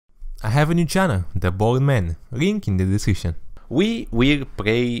I have a new channel, The Bald Man, link in the description. We will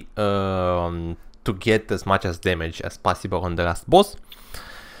pray to get as much as damage as possible on the last boss.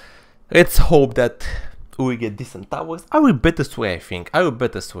 Let's hope that we will get decent towers. I will better swear, I think. I will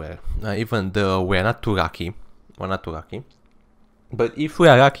better swear. Even though we're not too lucky. We're not too lucky. But if we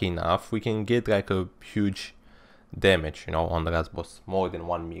are lucky enough, we can get like a huge damage, you know, on the last boss. More than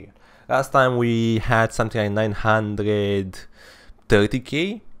 1 million. Last time we had something like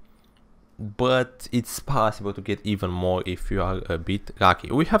 930k. But it's possible to get even more if you are a bit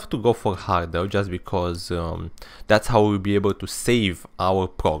lucky. We have to go for harder just because that's how we'll be able to save our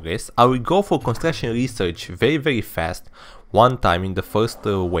progress. I will go for construction research very fast, one time in the first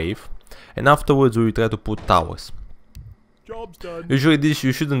wave, and afterwards we will try to put towers. Job's done. Usually this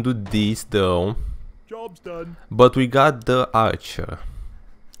you shouldn't do this though. Job's done. But we got the archer.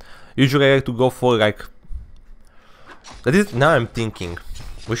 Usually I like to go for like. That is, now I'm thinking.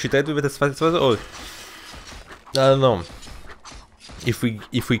 We should try to do it as fast as possible, or I don't know. If we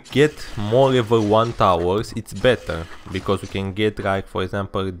get more level 1 towers, it's better because we can get, like, for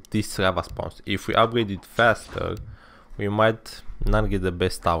example, this lava spawns. If we upgrade it faster, we might not get the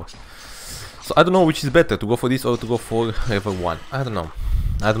best towers. So I don't know which is better, to go for this or to go for level 1. I don't know.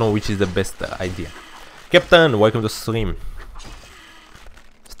 I don't know which is the best idea. Captain, welcome to stream.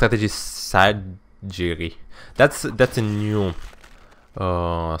 Strategy surgery. That's a new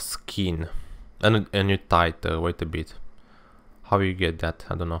skin, and a new title. Wait a bit, how you get that?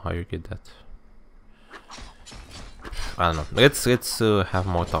 I don't know how you get that. I don't know. Let's have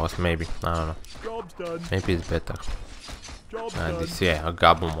more towers, maybe. I don't know. Job's done. Maybe it's better. Job's done. This, yeah, a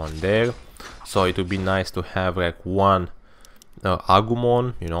Gabumon there. So it would be nice to have like one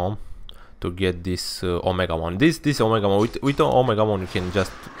Agumon, you know, to get this Omega Mon. This Omega Mon, with the Omega Mon you can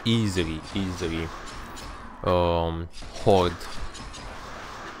just easily hoard.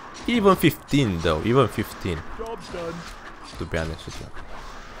 Even 15 though, even 15. Job's done. To be honest with you.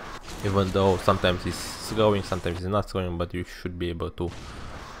 Even though sometimes it's slowing, sometimes it's not slowing, but you should be able to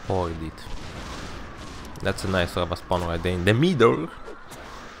hoard it. That's a nice lava spawn right there in the middle.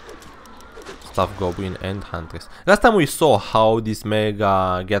 Stuff Goblin and Huntress. Last time we saw how this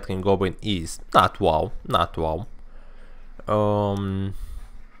Mega Gatling Goblin is. Not wow, not wow. I don't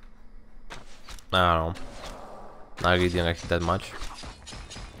know. I really didn't like it that much.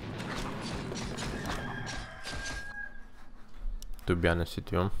 To be honest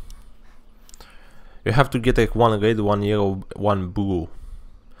with you, you have to get like 1 red, 1 yellow, 1 blue,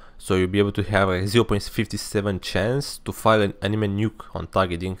 so you'll be able to have a 0.57 chance to fire an enemy nuke on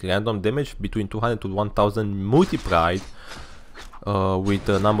target, dealing random damage between 200 to 1000 multiplied with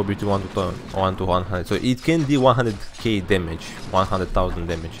a number between 1 to 100. So it can deal 100k damage, 100,000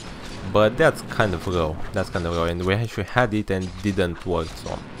 damage, but that's kind of low. That's kind of low, and we actually had it and didn't work.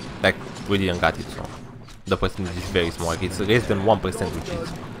 So like we didn't get it. So the percentage is very small, it's less than 1%, which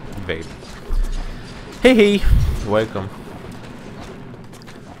is very big. Hey, welcome.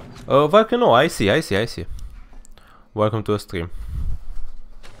 Volcano, I see. Welcome to a stream.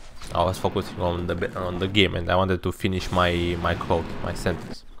 I was focusing on the game and I wanted to finish my quote, my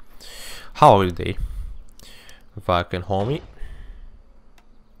sentence. How are they? Vulcan homie.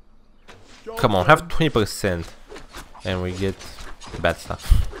 Come on, have 20% and we get bad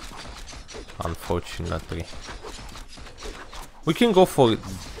stuff. Unfortunately, we can go for a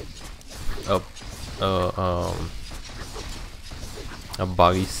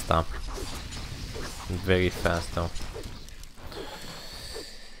barista very fast though.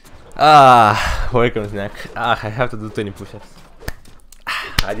 Welcome snack. I have to do 20 push-ups.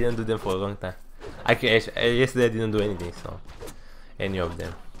 I didn't do them for a long time. Yesterday I didn't do anything, so any of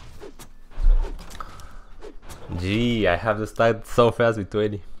them. Gee, I have to start so fast with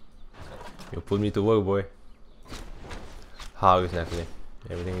 20. You put me to work, boy. How exactly?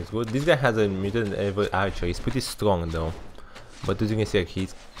 Everything is good. This guy has a mutant evil archer. He's pretty strong though. But as you can see,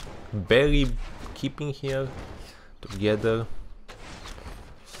 he's barely keeping here together.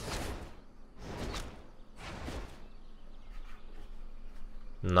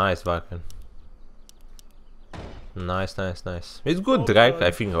 Nice, Vulcan. Nice. It's good drag,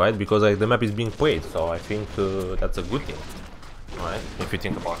 I think, right? Because like, the map is being played, so I think that's a good thing, right? If you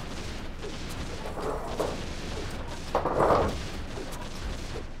think about it.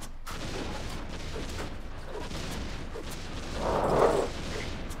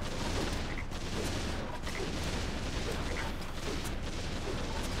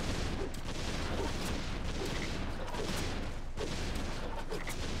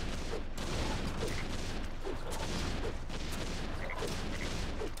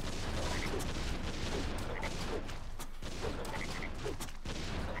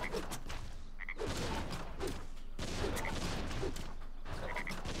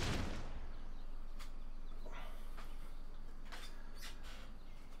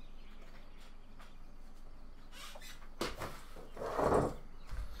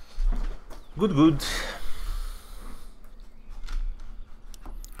 Good, good.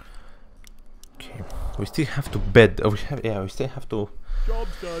 Okay, we still have to bed. We still have to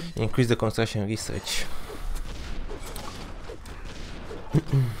Job's done. increase the construction research.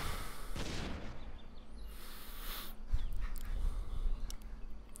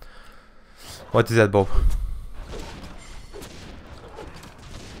 What is that, Bob?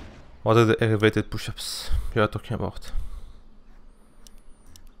 What are the elevated push-ups you are talking about?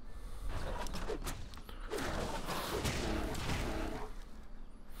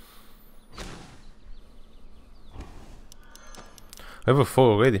 Level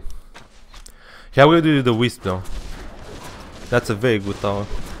 4 already. Yeah, we'll do the wisp though. That's a very good tower.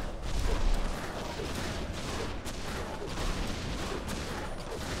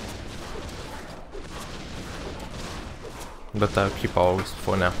 But I'll keep our wisp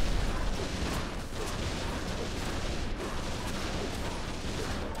for now.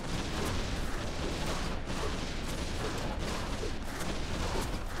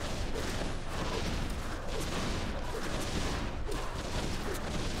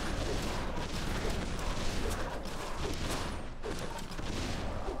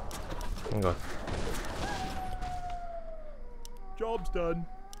 God. Job's done.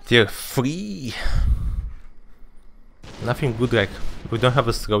 Tier 3. Nothing good, like we don't have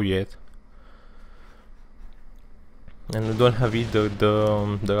a slow yet, and we don't have either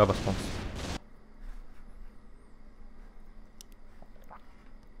the lava spawns.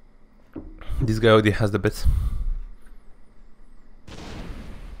 This guy already has the bets.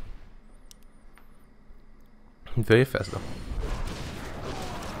 Very fast though.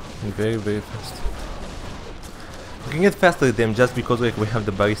 Very, very fast. We can get faster than them just because like we have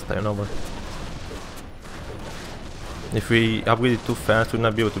the barista, you know, but if we upgrade it too fast, we'll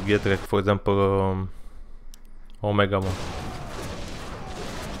not be able to get, like, for example, Omega 1.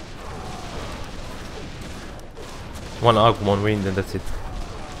 One Agumon win, then that's it.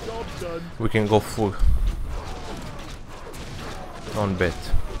 Job's done. We can go full on bet.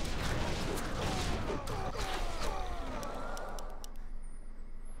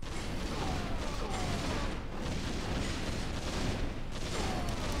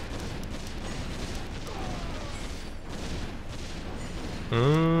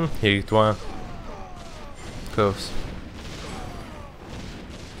 Here it one. Close.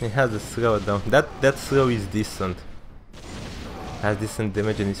 He has a throw down. That throw is decent. Has decent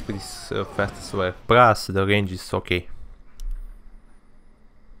damage and is pretty fast as well. Plus the range is okay.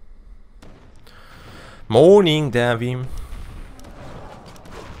 Morning, Davy.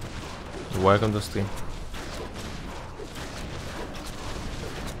 Welcome to stream.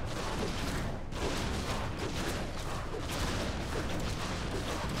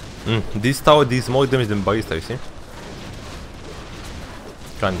 This tower deals more damage than Barista, you see?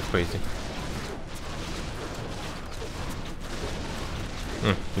 Kind of crazy.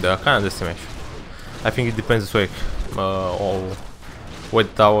 They are kind of the same actually. I think it depends like on where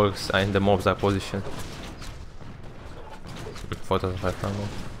the towers and the mobs are positioned. 4,500.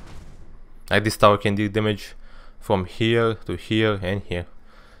 Like this tower can deal damage from here to here and here.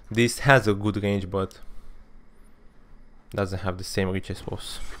 This has a good range, but doesn't have the same reach, I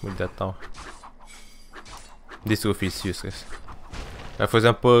suppose, with that tower. This roof is useless. For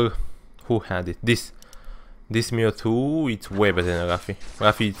example, who had it? This Mirror 2, it's way better than Rafi.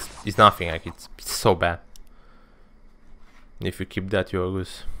 Rafi is nothing, like it's so bad. If you keep that, you'll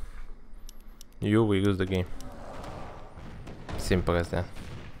lose. You will lose the game. Simple as that.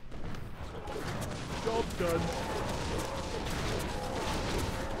 Job's done.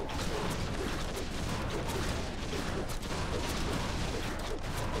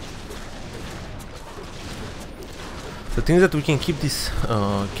 The thing is that we can keep this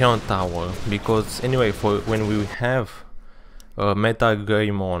cannon tower, because anyway, for when we have Metal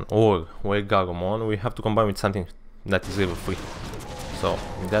Greymon or Gargomon, we have to combine with something that is level 3. So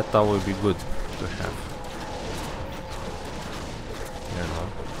that tower will be good to have. You know.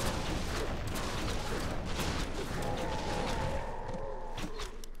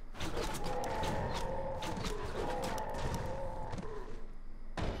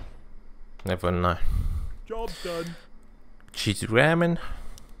 Level 9. Job's done. Cheese ramen.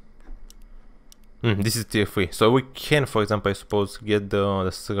 This is tier 3, so we can, for example, I suppose, get the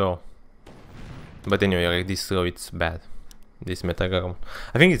throw. But anyway, like this throw, it's bad. This Metagram.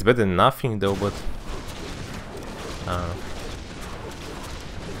 I think it's better than nothing though, but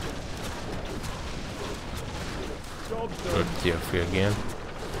Job's done. tier 3 again.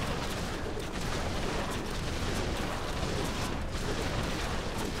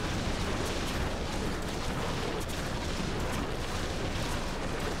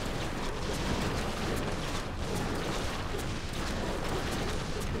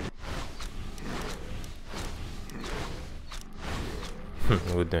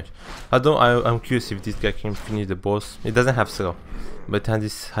 Good damage. I'm curious if this guy can finish the boss. It doesn't have slow, but it has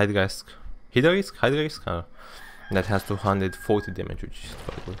this high risk. Hydra risk? That has 240 damage, which is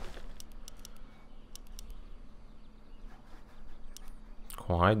quite good.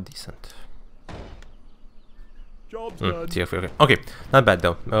 Quite decent. Job's done. Tier 3, okay, not bad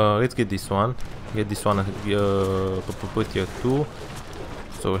though. Let's get this one. Get this one, put tier 2.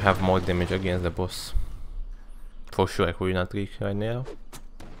 So we have more damage against the boss. For sure, I will not trick right now.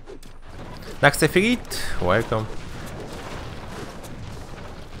 Next Effirit, welcome.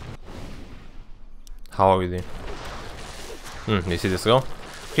 How are you doing? You see the slow?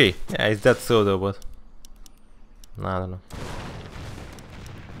 Okay, yeah, it's that slow though, but I don't know.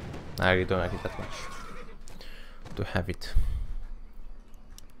 I really don't like it that much to have it.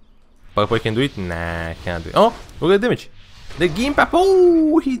 Purple can do it? Nah, I can't do it. Oh, look at the damage. The Gimp up.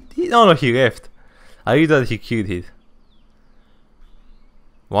 Oh, no, he left. I really thought he killed it.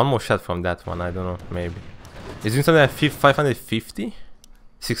 One more shot from that one, I don't know, maybe. He's doing something like 550?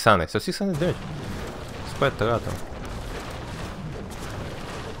 600, so 600 damage. It's quite a lot.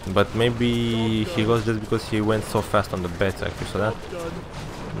 But maybe he lost just because he went so fast on the bets, like you saw that.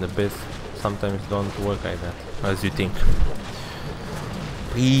 The bets sometimes don't work like that, as you think.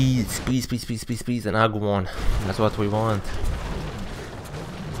 Please, please, please, please, please, please, an Agumon. That's what we want.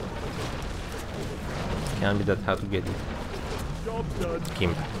 Can't be that hard to get it.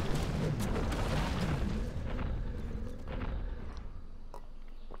 Gimp.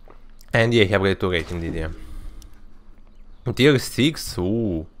 And yeah, he upgraded to rate indeed, yeah. Tier 6,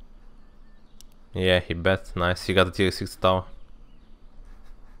 ooh. Yeah, he bet, nice, he got a tier 6 tower.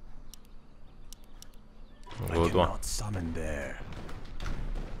 Good one. Summon there.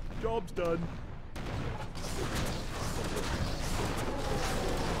 Job's done.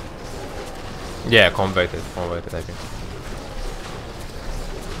 Yeah, converted, I think.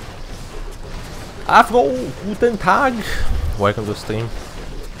 Afro, guten Tag! Welcome to stream.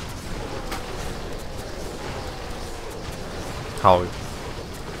 How are you?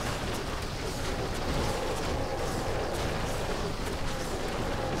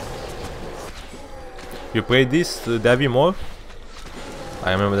 You played this, Davy, more?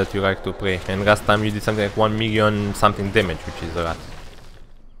 I remember that you like to play, and last time you did something like 1 million something damage, which is a lot.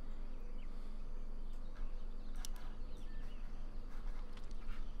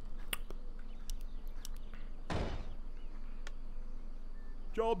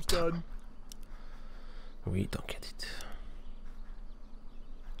 Job's done. We don't get it.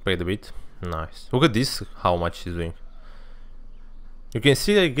 Play the beat. Nice. Look at this, how much he's doing. You can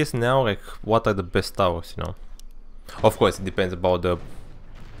see, I guess, now, like, what are the best towers, you know. Of course, it depends about the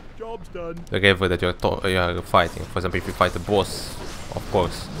Job's done. level that you're fighting. For example, if you fight a boss, of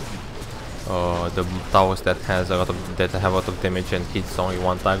course, the towers that have a lot of damage and hits only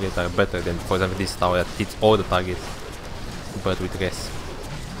one target are better than, for example, this tower that hits all the targets, but with less.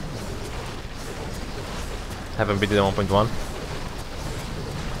 Haven't beaten the 1.1.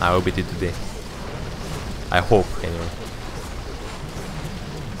 I will beat it today. I hope, anyway.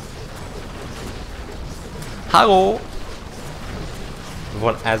 Hello!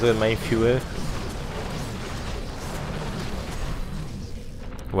 One as well, my viewer.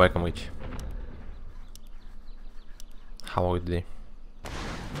 Welcome, Witch. How are you today?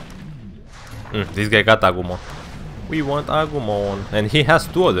 This guy got Agumon. We want Agumon. And he has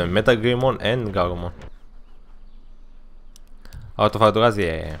two of them, Metagreymon and Garumon. Out of Arduraz?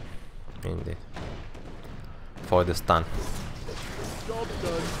 Yeah. Indeed. For the stun.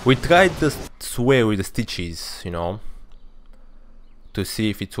 We tried to swear with the stitches, you know, to see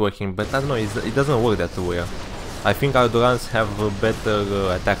if it's working, but I don't know, it doesn't work that well. I think Ardurans have a better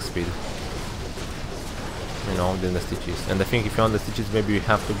attack speed, you know, than the stitches. And I think if you want the stitches, maybe you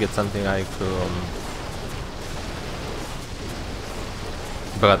have to get something like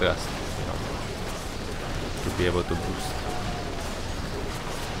Blood Rust, you know, to be able to boost.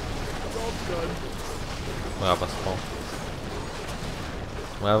 Lava spawn.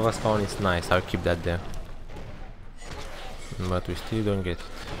 Lava spawn is nice, I'll keep that there. But we still don't get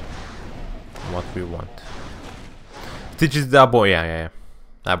what we want. Stitches double, yeah.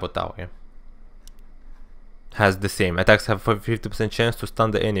 Double tower, yeah. Has the same. Attacks have a 50% chance to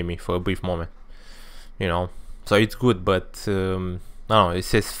stun the enemy for a brief moment. You know, so it's good, but I don't know, it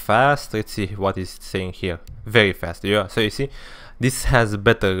says fast. Let's see what it's saying here. Very fast, yeah. So you see, this has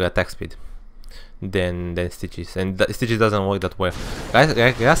better attack speed than Stitches, and Stitches doesn't work that well.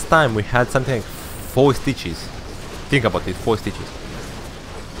 Last time we had something like 4 Stitches. Think about it, 4 Stitches.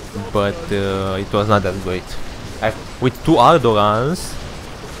 But it was not that great. With 2 Ardorans,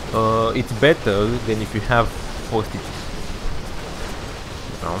 it's better than if you have 4 Stitches.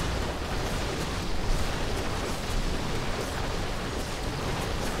 now.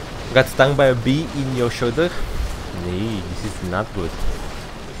 Got stung by a bee in your shoulder? Nee, this is not good.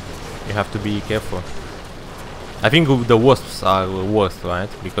 You have to be careful. I think the wasps are worse, right?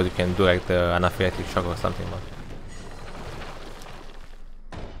 Because you can do like the anaphylactic shock or something. But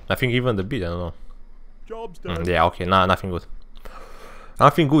I think even the bee, I don't know. Job's done. Yeah, okay, nah, nothing good.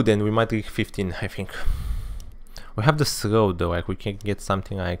 Nothing good, and we might reach 15, I think. We have the throw though, like we can get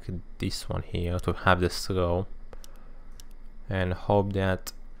something like this one here to have the throw. And hope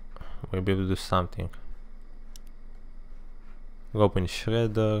that we'll be able to do something. Rope in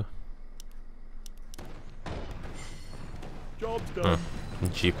shredder. Job's done.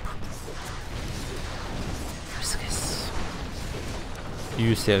 Jeep.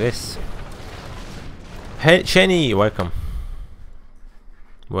 UCRS. Hey Shani, welcome.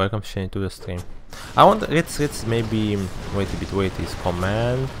 Welcome Shani to the stream. I want let's maybe wait a bit, wait, is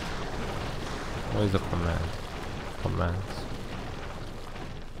command. What is the command? Commands.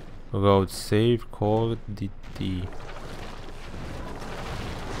 Road save code DT.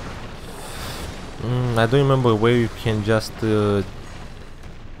 I don't remember where you can just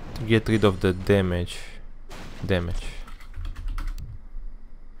get rid of the damage.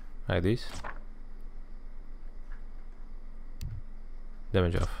 Like this.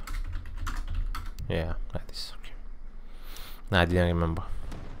 Damage off. Yeah, like this. Okay. Nah, I didn't remember.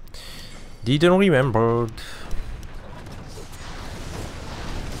 Didn't remember.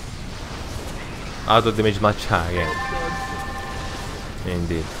 Auto damage much higher. Yeah.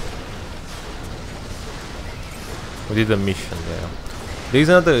 Indeed. We did a mission there. There is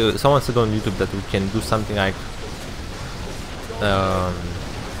another. Someone said on YouTube that we can do something like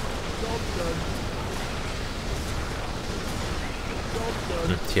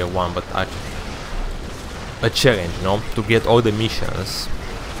tier 1, but actually a challenge, you know, to get all the missions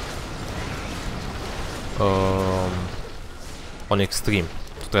on extreme,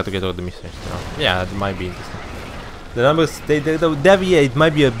 to try to get all the missions, you know? Yeah, it might be interesting. The numbers, they yeah, it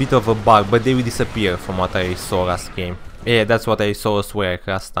might be a bit of a bug, but they will disappear from what I saw last game. Yeah, that's what I saw swear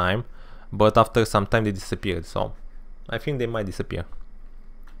last time, but after some time they disappeared, so I think they might disappear.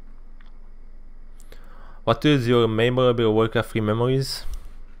 What is your memorable Warcraft 3 memories?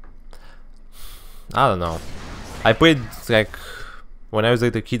 I don't know. I played, like, when I was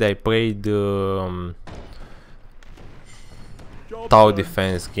like a kid, I played tower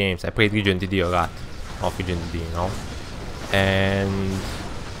defense games. I played Region DD a lot. Of Region DD, you know? And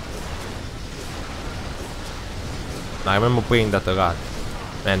I remember playing that a lot.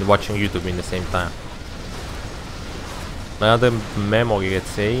 And watching YouTube in the same time. Another memory, let's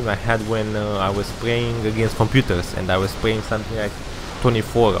say, I had when I was playing against computers. And I was playing something like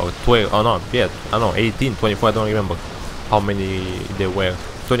 24 or 12, oh no, yeah, I don't know, 18, 24, I don't remember how many there were.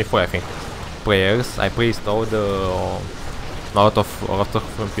 24, I think, players. I placed all the a lot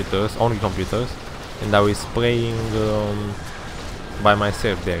of computers, only computers, and I was playing by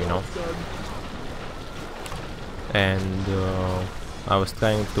myself there, you know. And I was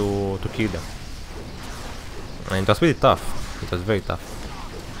trying to kill them, and it was really tough. It was very tough.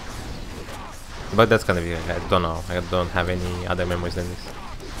 But that's kind of weird. I don't know. I don't have any other memories than this,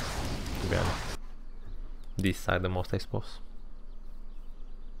 to be honest. These are the most, I suppose.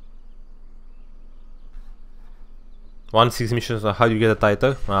 1-6 missions. How do you get a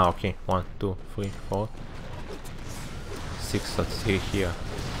title? Ah, okay. 1, 2, 3, 4, 6. So it's here.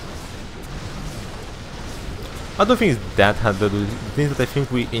 I don't think it's that hard to do. The thing that I think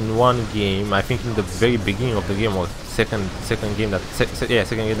we in one game. I think in the very beginning of the game or second game that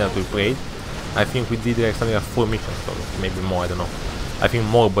second game that we played. I think we did like something like 4 missions, or maybe more, I don't know. I think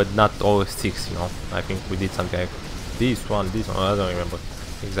more, but not all 6, you know. I think we did something like this one, I don't remember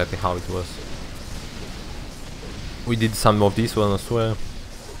exactly how it was. We did some of this one as well.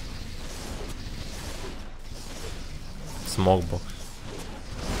 Smoke box.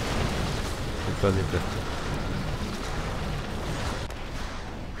 It was interesting.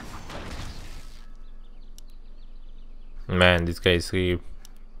 Man, this guy is really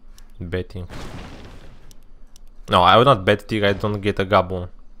betting. No, I will not bet till I don't get a Gabon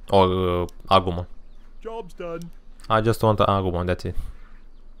or Agumon. Job's done. I just want an Agumon, that's it.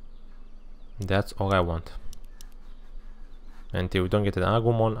 That's all I want. Until we don't get an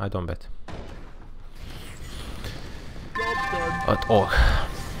Agumon, I don't bet. Job's done. At all.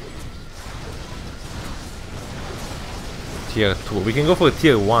 Tier 2. We can go for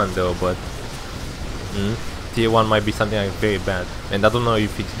tier 1 though, but tier 1 might be something like very bad. And I don't know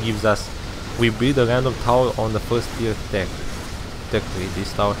if it gives us... We build a random tower on the first tier tech. Technically,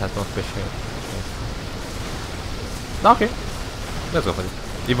 this tower has no special. Okay. Let's go for it.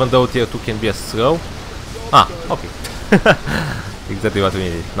 Even though tier 2 can be a slow. Ah, okay. Exactly what we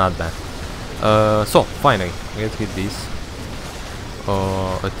needed, not bad. So, finally, let's get this.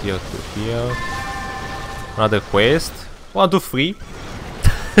 A tier 2 here. Another quest. 1, 2, 3.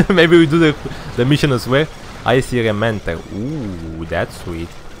 Maybe we do the mission as well. I see remastered. Ooh, that's sweet.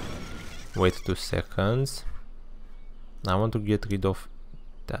 Wait 2 seconds. I want to get rid of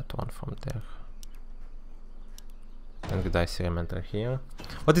that one from there. And the dice remastered here.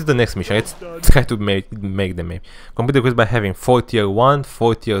 What is the next mission? Let's try to make them maybe. Complete the quest by having 4 tier 1,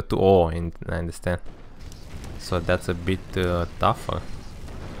 4 tier 2. Oh, I understand. So that's a bit tougher.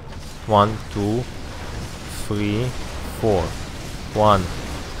 1, 2, 3, 4. 1,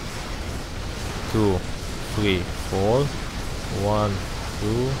 2, 3, 4. 1, 2,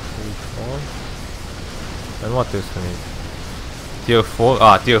 3, 4. And what else we need? Tier 4?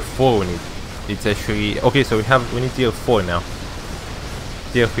 Ah, tier 4 we need. It's actually okay. So we need tier 4 now.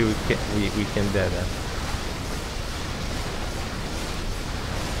 Tier 3 we can do that.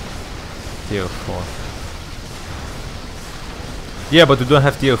 Tier 4. Yeah, but we don't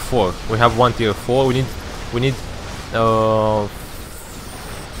have tier 4. We have 1 tier 4. We need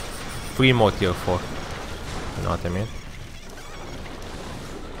 3 more tier 4. You know what I mean?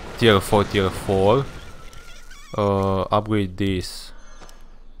 Tier 4. Upgrade this.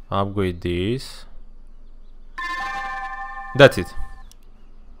 Upgrade this. That's it.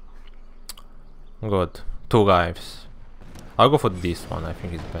 Good. 2 lives. I'll go for this one. I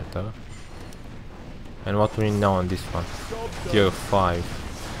think it's better. And what we need now on this one? Tier 5.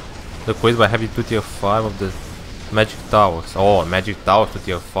 The quest by having 2 tier 5 of the magic towers. Oh, magic towers to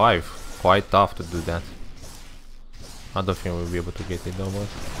tier 5. Quite tough to do that. I don't think we'll be able to get it though, but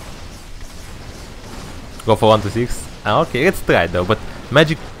go for 1 to 6. Okay, let's try though, but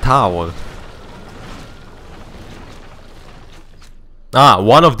magic tower. Ah,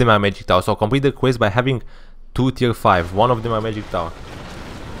 one of them are magic tower. So complete the quest by having 2 tier 5. One of them are magic tower.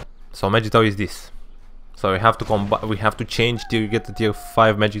 So magic tower is this. So we have to combine. We have to change till you get the tier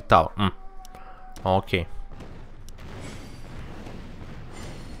 5 magic tower. Okay.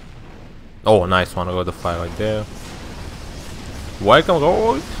 Oh, nice one. I got the fire right there. Welcome,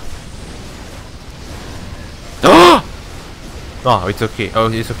 Lord. Oh, it's okay.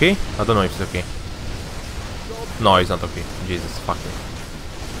 Oh, it's okay? I don't know if it's okay. No, it's not okay. Jesus fucking.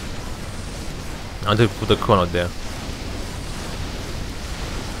 I'm gonna put the chrono there.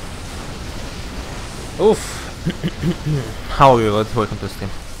 Oof. How are you, Lord? Welcome to Steam.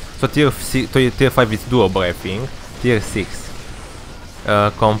 So tier 5 is doable, I think. Tier 6.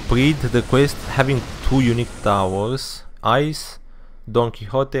 Complete the quest having 2 unique towers. Ice, Don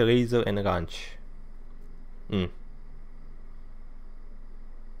Quixote, Razor and Ranch.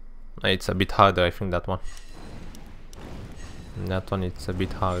 It's a bit harder, I think, that one. That one it's a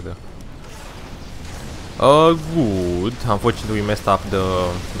bit harder. Good. Unfortunately we messed up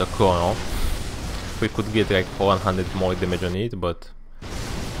the chrono. We could get like 100 more damage on it, but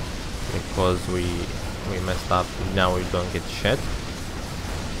because we messed up, now we don't get shit.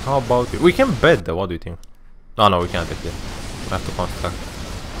 How about it? We can bet though, what do you think? Oh no, we can't bet yet. We have to construct.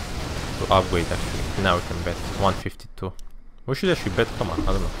 To upgrade actually. Now we can bet. 152. We should actually bet, come on, I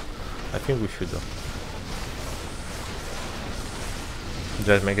don't know. I think we should though.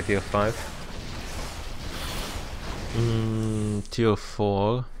 Just make it tier 5. Tier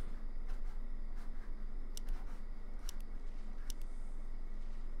 4.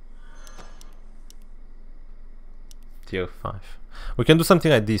 Tier 5. We can do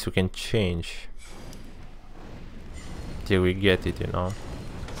something like this, we can change till we get it, you know.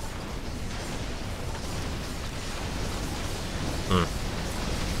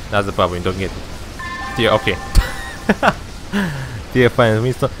 That's the problem, you don't get it. Tier, okay. Tier 5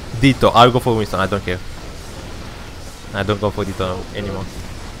 Winston. Ditto, I'll go for Winston, I don't care. I don't go for Ditto anymore.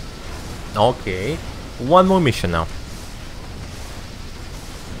 Okay. One more mission now.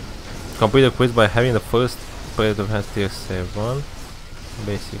 Complete the quest by having the first player that has tier 7.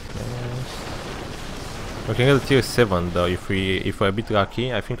 Basic damage. We can get a tier 7 though if we're a bit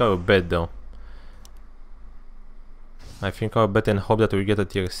lucky. I think I will bet though. I think I'll bet and hope that we get a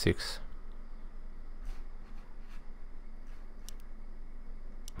tier 6.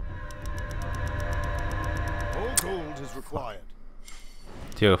 All gold is required.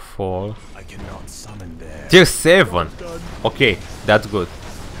 Tier 4. I cannot summon there. Tier 7! Okay, that's good.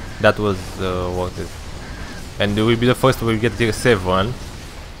 That was worth it. And we will be the first we get tier 7.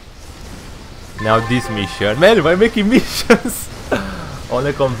 Now this mission. Man, we're making missions on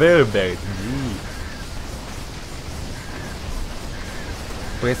a conveyor belt.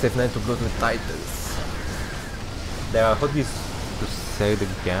 Press F9 to close the titles. There are hotkeys to sell the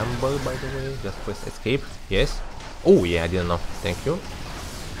gamble, by the way. Just press escape. Yes. Oh yeah, I didn't know. Thank you.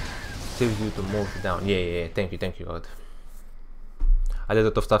 Saves you to move down. Yeah. Thank you, God. I did a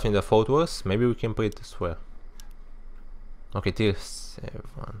lot of stuff in the photos. Maybe we can play it as well. Okay, tier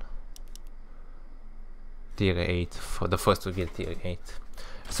 7. Tier 8. For the first to get tier 8.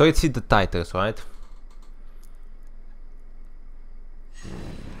 So let's see the titles, right?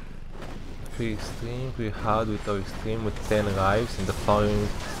 Free extreme, free hard with our extreme with 10 lives and the following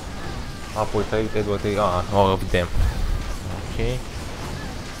upward target all of them. Okay.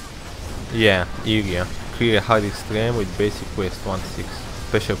 Yeah, area. Clear hard extreme with basic quest 1-6.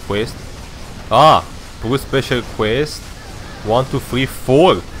 Special quest. Plus special quest 1, 2, 3,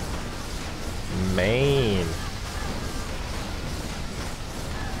 4. Man.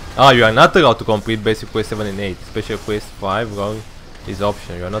 You are not allowed to complete basic quest 7 and 8. Special quest 5 wrong is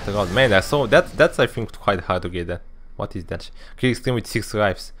optional. You are not allowed. Man, that's I think quite hard to get that. What is that? Kill extreme with 6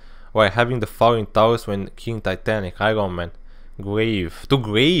 lives. While having the following towers when killing Titanic, Iron Man, Grave. 2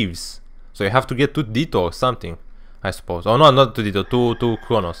 graves. So you have to get 2 detours, something, I suppose. Oh no, not 2 detours, 2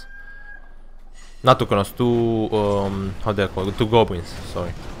 chronos. Not 2 chronos, 2 how do I call it? 2 goblins,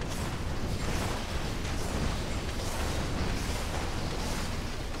 sorry.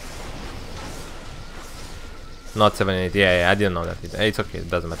 Not 7 and 8, yeah, I didn't know that. It's okay, it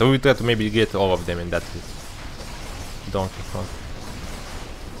doesn't matter. We try to maybe get all of them and that's it. Donkey Kong.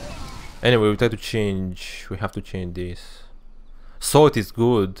 Anyway, we try to change, we have to change this. Sword is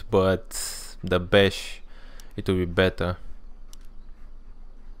good, but the bash, it will be better.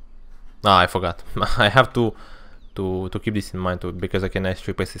 I forgot. I have to keep this in mind too, because I can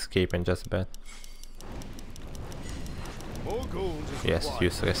actually press escape and just bet. Yes,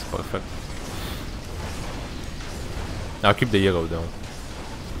 useless, perfect. I'll keep the yellow though.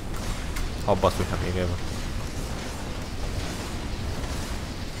 How boss we have here?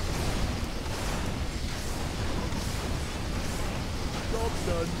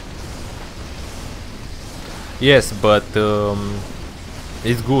 Yes, but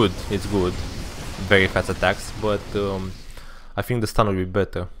it's good. It's good. Very fast attacks, but I think the stun will be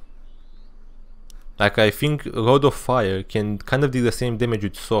better. Like I think Rod of Fire can kind of do the same damage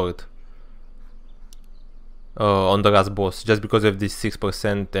with sword. On the last boss, just because of this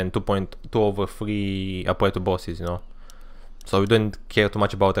 6% and 2.2/3 apply to bosses, you know. So we don't care too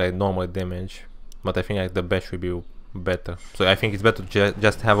much about normal damage, but I think like the bash will be better. So I think it's better to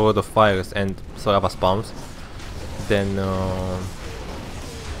just have a lot of fires and Sarava spawns than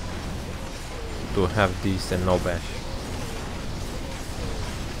to have this and no bash.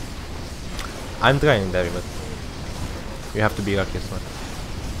 I'm trying that, but you have to be lucky as well.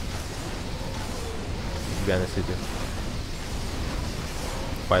 To be honest with you,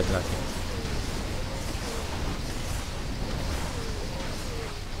 quite lucky.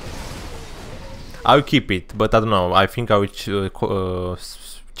 I'll keep it, but I don't know. I think I will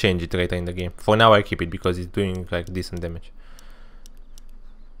change it later in the game. For now, I keep it because it's doing like decent damage.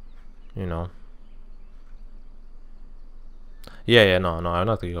 You know. Yeah. No, I'm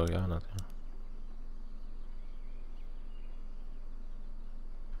not real. I'm not.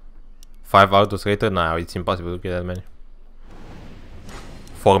 Five autos later? Nah, it's impossible to get that many.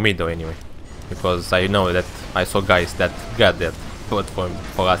 For me though, anyway. Because I know that I saw guys that got that. But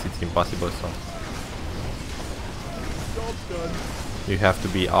for us it's impossible, so. You have to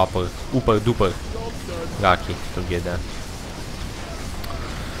be upper duper lucky to get that.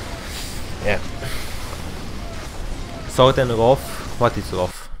 Yeah. Salt and Rough. What is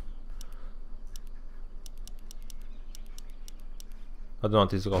Rough? I don't know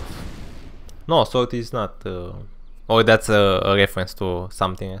what is Rough. No, Salt is not. Oh, that's a reference to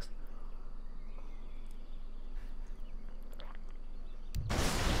something else.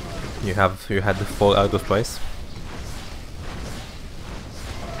 You had the 4 out of twice.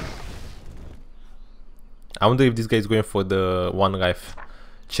 I wonder if this guy is going for the 1 life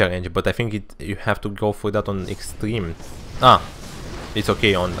challenge, but I think you have to go for that on extreme. It's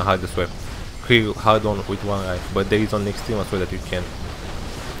okay on hardest web. Clear hard on with 1 life, but there is on extreme as well that you can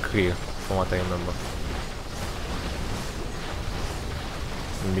clear, from what I remember.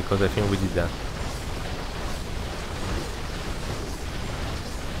 Because I think we did that.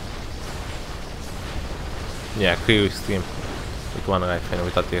 Yeah, clear extreme with 1 life and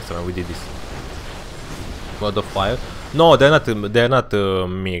without the extra, we did this. God of Fire? No, they're not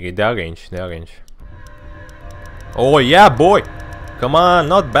melee, they are range, Oh yeah, boy! Come on,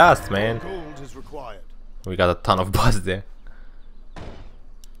 not bast, man. We got a ton of boss there.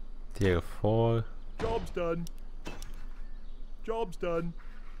 Tier 4. Job's done. Job's done.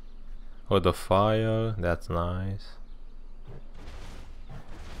 God of Fire, that's nice.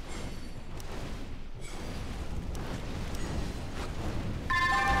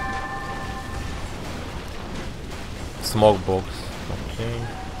 smoke box. Okay.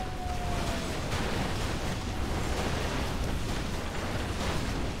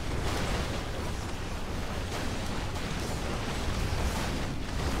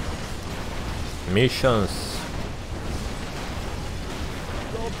 Missions.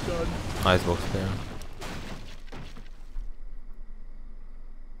 Icebox there.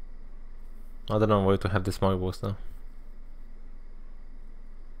 I don't know where to have the smoke box now.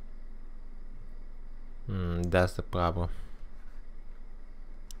 That's the problem.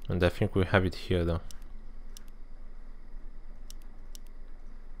 And I think we have it here though.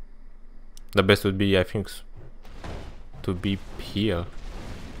 The best would be, I think, to be here.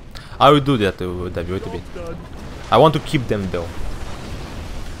 I will do that, wait a bit. I want to keep them though.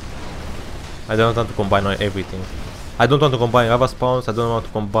 I don't want to combine everything. I don't want to combine lava spawns, I don't want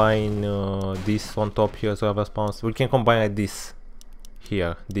to combine this on top here as lava spawns. We can combine like this.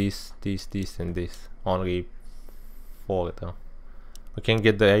 Here, this, and this. Only 4 though. We can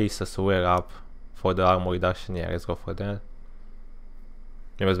get the ace as well up for the armor reduction. Yeah, let's go for that.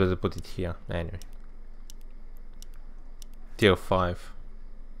 Maybe it's better to put it here. Anyway. Tier 5.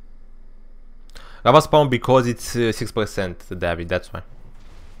 Lava spawn because it's 6% David, that's why.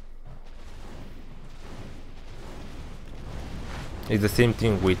 It's the same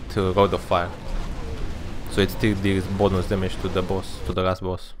thing with Road of Fire. So it still deals bonus damage to the boss, to the last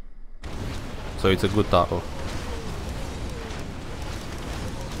boss. So it's a good tower.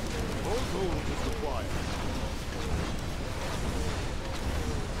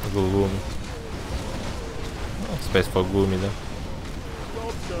 Gloomy. Space for Gloomy then.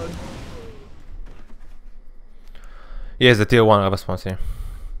 Yes, the tier 1 lava spawns here.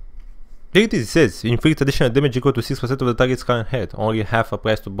 Here it is, it says, inflict additional damage equal to 6% of the target's current health, only half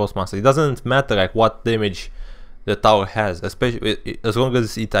applies to boss master. It doesn't matter like what damage the tower has, especially as long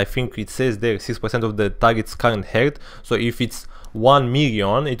as it, I think it says there 6% of the target's current health. So if it's 1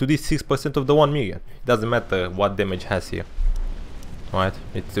 million, it will be 6% of the 1 million. It doesn't matter what damage has here. Right?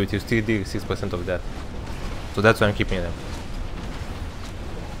 It will still deal 6% of that. So that's why I'm keeping them.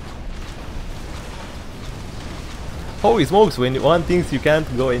 Holy smokes, when one thinks you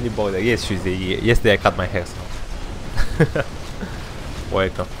can't go any border. Yes, Tuesday. Yesterday I cut my hair. So.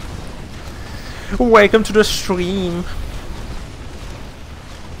 Welcome. Welcome to the stream.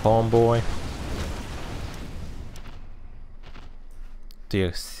 Homeboy.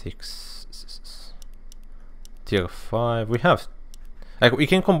 Tier 6. Tier 5. We have. Like, we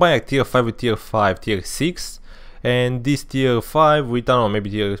can combine like tier 5 with tier 5, tier 6. And this tier 5 with, I don't know,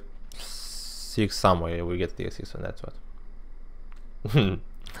 maybe tier 6 somewhere. We get tier 6 and that's what.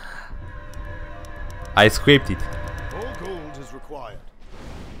 I scraped it. All gold is required.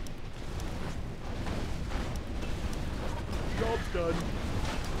 Job's done.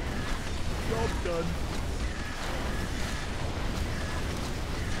 Job's done.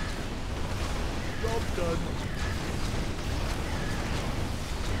 Job's done.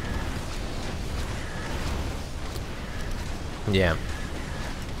 Yeah.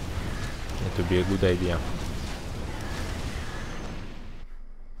 It would be a good idea.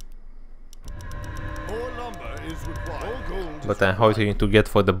 More lumber is required. All gold But I'm hoping to get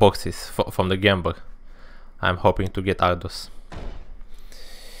for the boxes from the gambler. I'm hoping to get Ardos.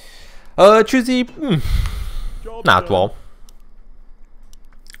 Choosy. Not well.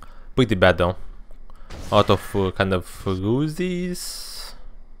 Pretty bad though. A lot of kind of loses.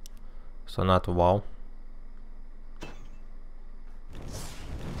 So not wow.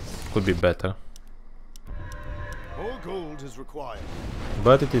 Could be better. All gold is required.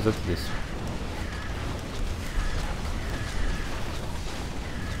 But it is what it is.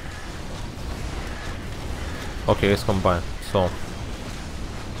 Okay, let's combine. So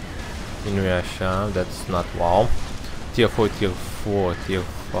Inuyasha, that's not wow. Tier 4, tier 4, tier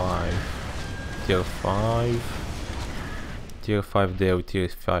 5, tier 5, tier 5 there with tier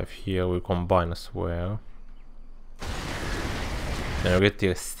 5 here. We combine as well. And we get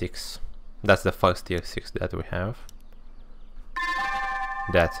tier 6. That's the first tier 6 that we have.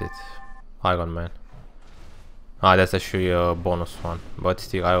 That's it. Iron Man. Ah, that's actually a bonus one. But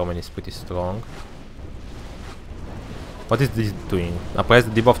still, Iron Man is pretty strong. What is this doing? Applies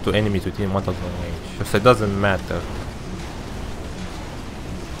the debuff to enemies within 1000 range. So it doesn't matter.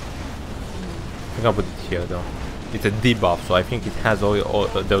 I think I'll put it here though. It's a debuff, so I think it has all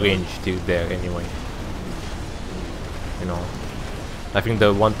the range still there anyway. You know. I think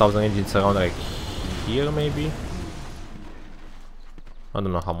the 1000 range is around like here maybe. I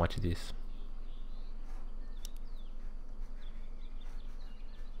don't know how much it is.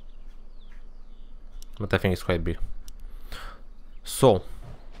 But I think it's quite big. So,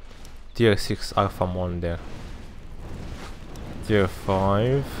 tier 6 Alpha Mon there. Tier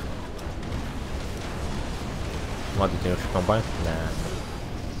 5. What do you think we should combine? Nah.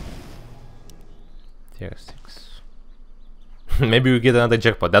 Tier 6. Maybe we get another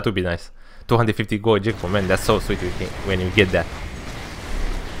jackpot, that would be nice. 250 gold jackpot, man, that's so sweet when you get that.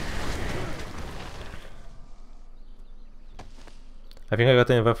 I think I got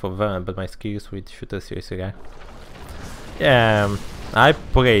an invite for Van, but my skills with shooter seriously guy. Yeah, I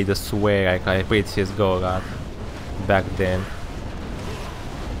played, I swear, like, I played CSGO a lot back then.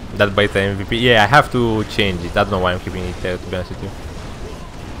 That by the MVP. Yeah, I have to change it. I don't know why I'm keeping it there, to be honest with you.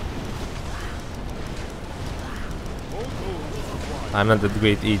 I'm not that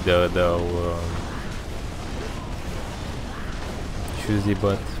great either, though. Choosy,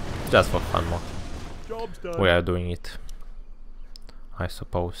 but just for fun more. We are doing it, I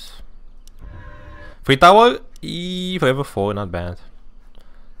suppose. Free tower? Forever 4, not bad.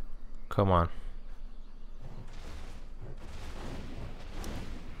 Come on.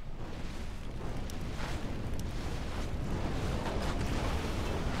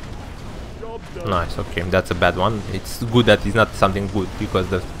 Nice, okay, that's a bad one. It's good that it's not something good because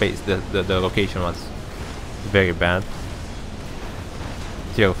the space, the location was very bad.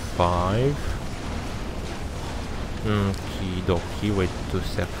 Tier 5. Okie dokie, wait 2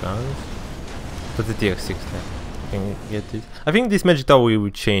 seconds. That's a tier 6 then. Can you get it? I think this magic tower we will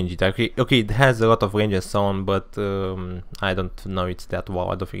change it. Okay, it has a lot of range and so on, but I don't know it's that wow.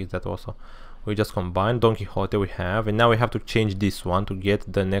 I don't think it's that also. We just combine Don Quixote we have, and now we have to change this one to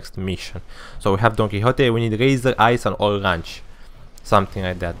get the next mission. So we have Don Quixote, we need Razor, Ice and All Ranch. Something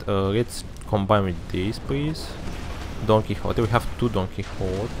like that. Let's combine with this, please. Don Quixote, we have 2 Don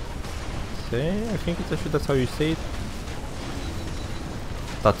Quixote. I think that's how you say it.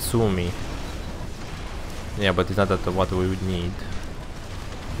 Tatsumi. Yeah, but it's not that what we would need.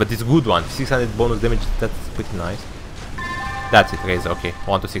 But it's a good one. 600 bonus damage, that's pretty nice. That's it, Razor. Okay,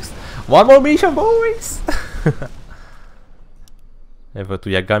 1 to 6. One more mission, boys! Ever to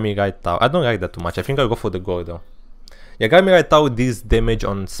Yagami Right Tower. I don't like that too much. I think I'll go for the gold though. Yagami Right Tower deals damage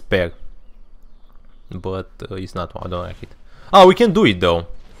on spare. But it's not, I don't like it. Oh, we can do it though.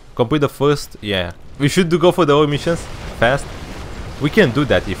 Complete the first, yeah. We should go for the all missions fast. We can do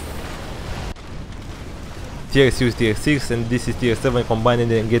that if tier 6, tier 6 and this is tier 7 combined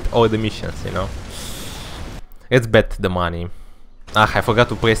and then get all the missions, you know. Let's bet the money. Ah, I forgot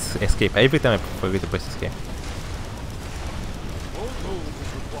to press escape. Every time I forget to press escape.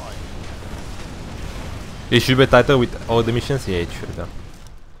 It should be title with all the missions? Yeah, it should.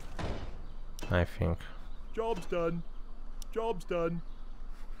 I think. Job's done. Job's done.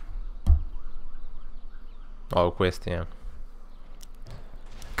 Oh, quest, yeah.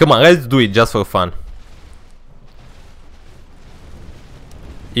 Come on, let's do it just for fun.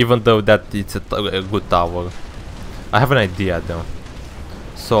 Even though that it's a good tower. I have an idea though.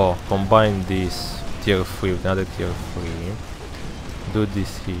 So, combine this tier 3 with another tier 3. Do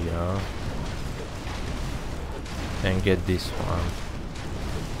this here. And get this one.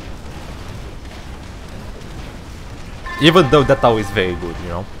 Even though that tower is very good, you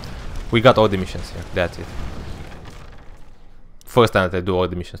know. We got all the missions here, that's it. First time that I do all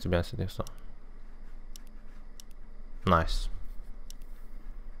the missions, to be honest with you, so. Nice.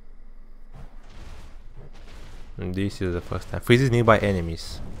 And this is the first time. Freezes nearby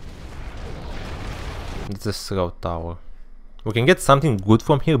enemies. It's a slow tower. We can get something good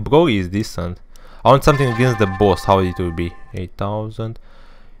from here. Broly is decent. I want something against the boss. How it will be? 8000.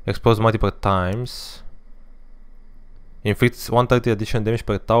 Explodes multiple times. Inflicts 130 additional damage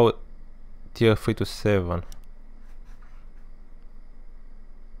per tower. Tier 3 to 7.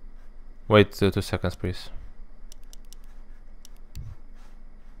 Wait 2 seconds, please.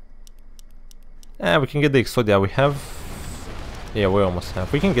 Yeah, we can get the Exodia. We have. Yeah, we almost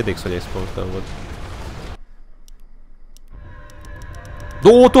have. We can get the Exodia exposed though.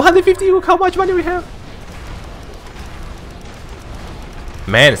 Oh, 250! Look how much money we have!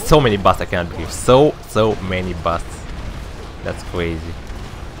 Man, so many busts I cannot believe. So many busts. That's crazy.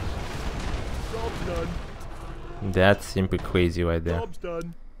 Job's done. That's simply crazy right there. Job's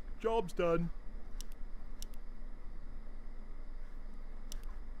done. Job's done.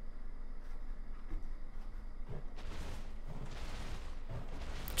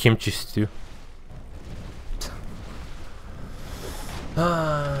 Kimchi stew.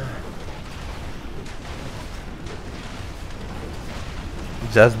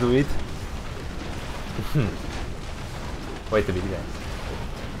 Just do it. Wait a minute, guys.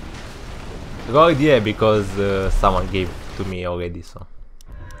 Gold, yeah, because someone gave it to me already, so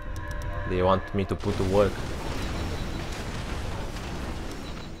they want me to put to work.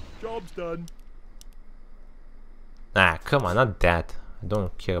 Job's done. Ah, come on, not that. I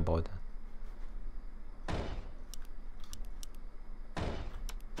don't care about that.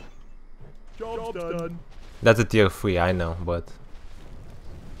 Job's done. That's a tier 3, I know, but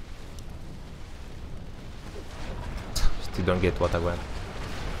still don't get what I want.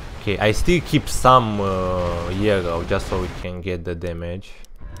 Okay, I still keep some yellow just so we can get the damage.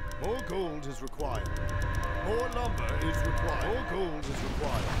 More gold is required. More lumber is required. More gold is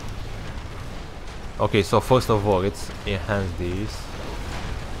required. Okay, so first of all, let's enhance this.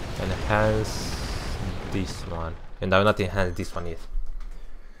 Enhance this one. And I will not enhance this one yet.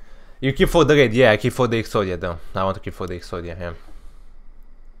 You keep for the red, yeah, I keep for the Exodia though. I want to keep for the Exodia, yeah.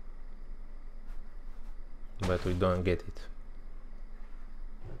 But we don't get it.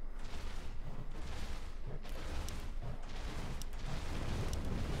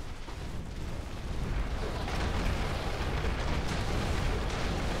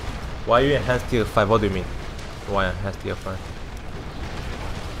 Why you enhance tier 5? What do you mean? Why enhance tier 5?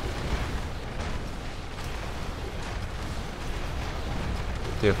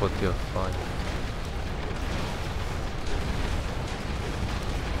 Tier 4, tier 5.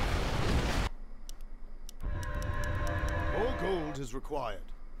 More gold is required.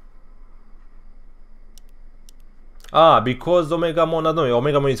 Ah, because Omega Mon, I don't know,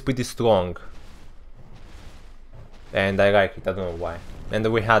 Omega Mon is pretty strong. And I like it, I don't know why. And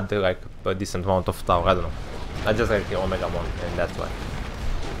we had like a decent amount of tower, I don't know. I just like the Omega Mon, and that's why.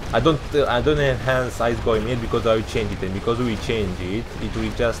 I don't enhance Ice Golem yet because I will change it, and because we change it, it will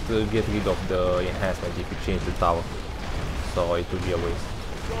just get rid of the enhancement if you change the tower. So it will be a waste.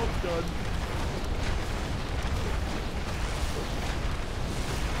 Job's done.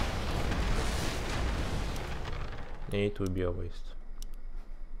 It will be a waste.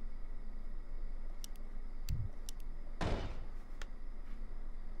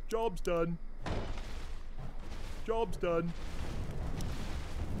 Job's done. Job's done.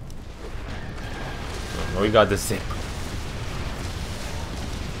 We got the zip.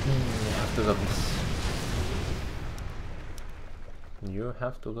 You have to love this. You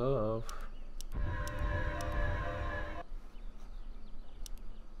have to love.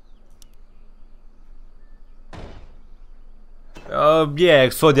 Yeah,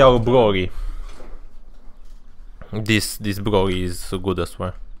 Exodia or Broly. This Broly is so good as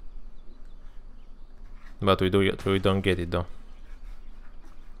well. But we don't get it though.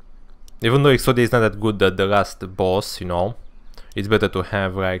 Even though Exodia is not that good at the last boss, you know, it's better to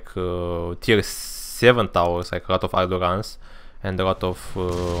have like tier 7 towers, like a lot of Ardorans and a lot of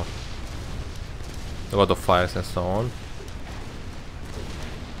fires and so on.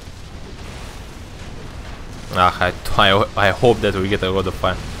 Ah, I hope that we get a lot of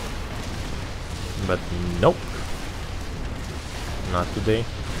fire, but nope, not today.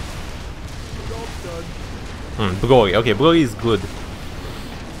 Job's done. Broly, okay, Broly is good.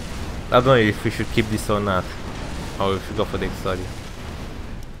 I don't know if we should keep this or not, or if we go for the Exodia.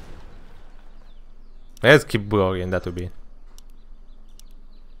 Let's keep Broly and that will be it.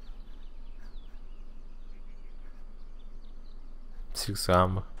 Six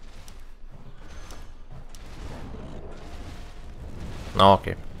armor.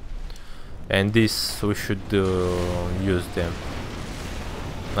 Okay. And this we should use them.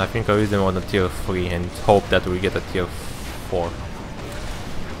 I think I'll use them on the tier 3 and hope that we get a tier 4.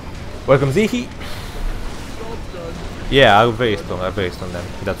 Welcome Zihi! Job's done. Yeah, I'm very strong them.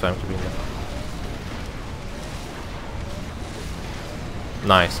 That's why I'm keeping them.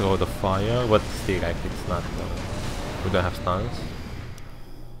 Nice, road of fire, but still like it's not... we don't have stuns.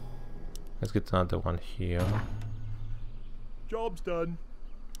 Let's get another one here. Job's done.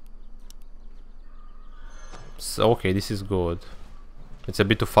 So, okay, this is good. It's a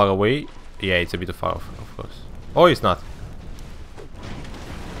bit too far away. Yeah, it's a bit too far, of course. Oh, it's not.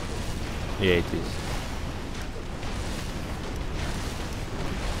 Yeah, it is.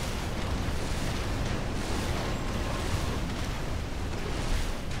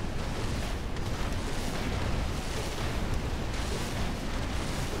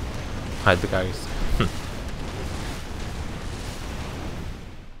 Hide the guys.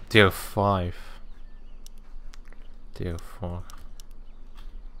 Tier 5. Tier 4.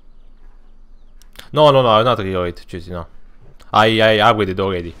 No, I'm not reload, just, you know. I upgraded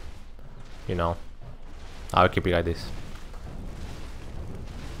already. You know. I'll keep it like this.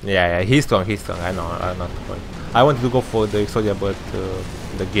 Yeah, he's strong, I know, I'm not worried. I wanted to go for the Exodia, but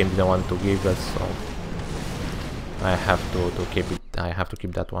the game didn't want to give us, so I have to keep it. I have to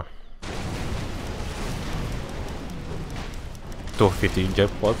keep that one. 250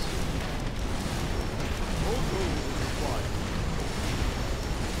 jackpots.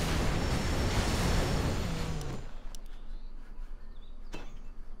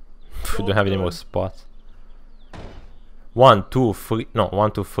 we don't have any more spots. 1, 2, 3. No,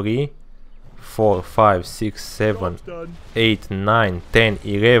 1, 2, 3, 4, 5, 6, 7, 8, 9, 10,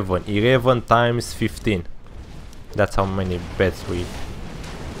 11. 11 times 15. That's how many bets we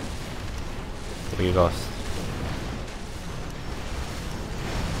lost.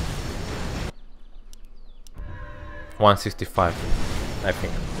 $165, I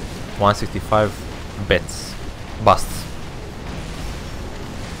think. 165 bets. Busts.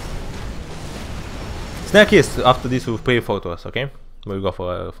 Snack is after this we'll play photos, okay? We'll go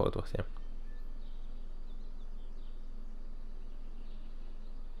for photos, yeah.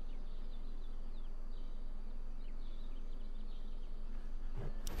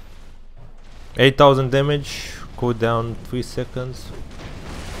 $8,000 damage, cooldown 3 seconds.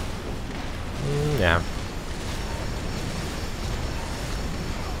 Yeah.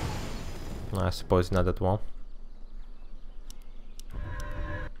 I suppose not that well.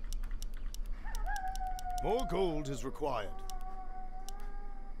 More gold is required.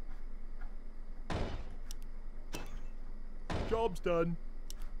 Job's done.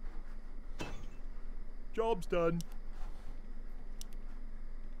 Job's done.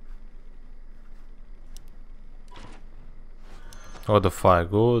 Order 5,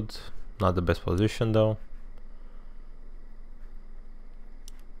 good. Not the best position though.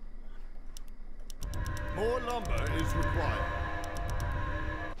 More lumber is required.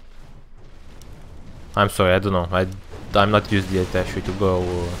 I'm sorry, I don't know. I'm not used yet actually to go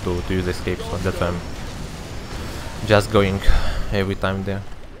to use escape, so that's why I'm just going every time there.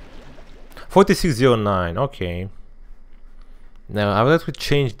 4609, okay. Now I would like to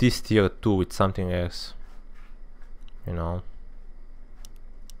change this tier 2 with something else. You know.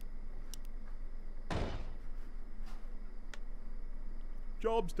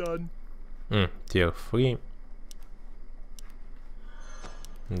 Job's done. Tier 3.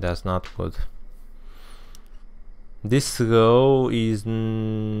 That's not good. This row is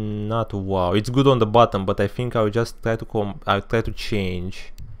not wow. It's good on the bottom, but I think I'll just try to I'll try to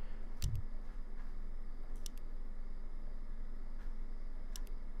change.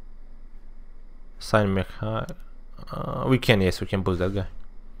 Sign Mecha. We can, yes, we can boost that guy.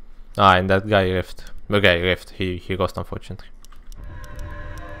 Ah, and that guy left. The guy left. He lost, unfortunately.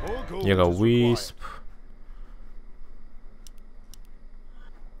 You're a wisp.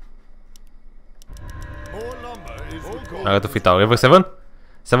 I got the 3 tower. Ever 7?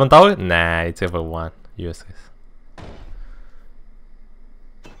 7 tower? Nah, it's ever 1. Useless.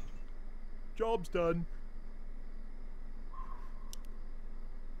 Job's done.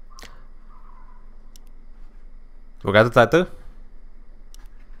 We got the title.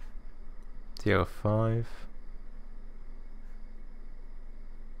 Tier 5.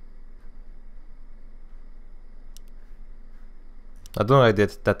 I don't like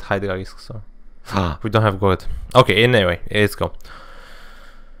that Hydra risk, so we don't have gold. Okay, anyway, let's go.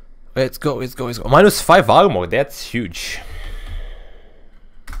 Let's go. Minus 5 armor, that's huge.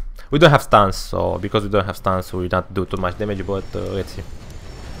 We don't have stuns, so because we don't have stuns, we don't do too much damage, but let's see.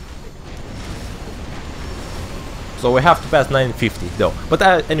 So we have to pass 950 though. But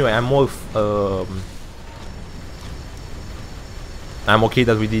anyway, I'm more I'm okay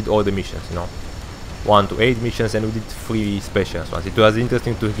that we did all the missions, you know. 1 to 8 missions, and we did 3 specials ones. It was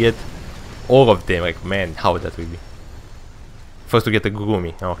interesting to get all of them. Like, man, how that will be. First to get a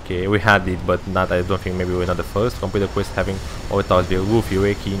Gloomy. Okay, we had it, but not. I don't think maybe we're not the first. Complete the quest having all towers be Luffy,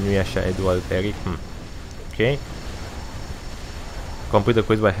 Reiki, Nuyasha, Edward, Eric. Okay. Complete the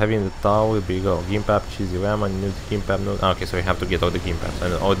quest by having the tower below. Gimpap, Cheesy Ramen, Nude, Gimpap, Nude. Okay, so we have to get all the Gimpaps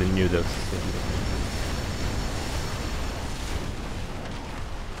and all the noodles.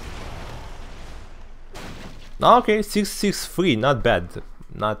 Okay, 663, not bad,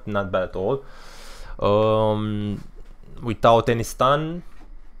 not bad at all. Without any stun,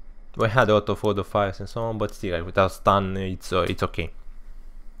 we had a lot of other fires and so on, but still, like, without stun, it's okay.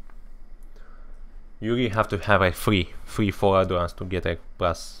 You really have to have like 3-4 advance to get like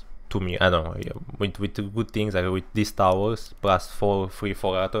plus 2 million. I don't know. Yeah, with good things like with these towers plus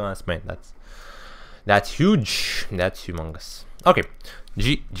 3-4 advance, man, that's huge. That's humongous. Okay.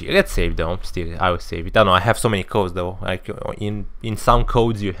 GG. Let's save though. Still, I will save it. I don't know. I have so many codes though. Like in some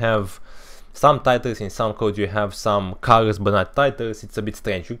codes you have some titles, in some codes you have some colors but not titles. It's a bit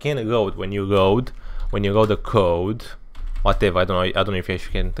strange. You can load when you load a code, whatever. I don't know if you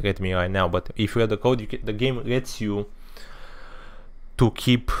can get me right now. But if you have the code, the game lets you to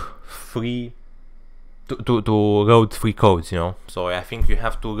keep free to load 3 codes. You know. So I think you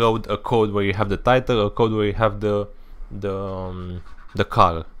have to load a code where you have the title, a code where you have the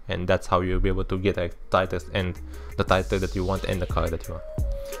color, and that's how you'll be able to get like titles and the title that you want and the color that you want.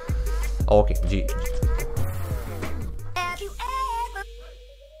 Okay, G.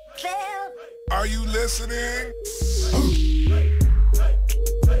 Are you listening?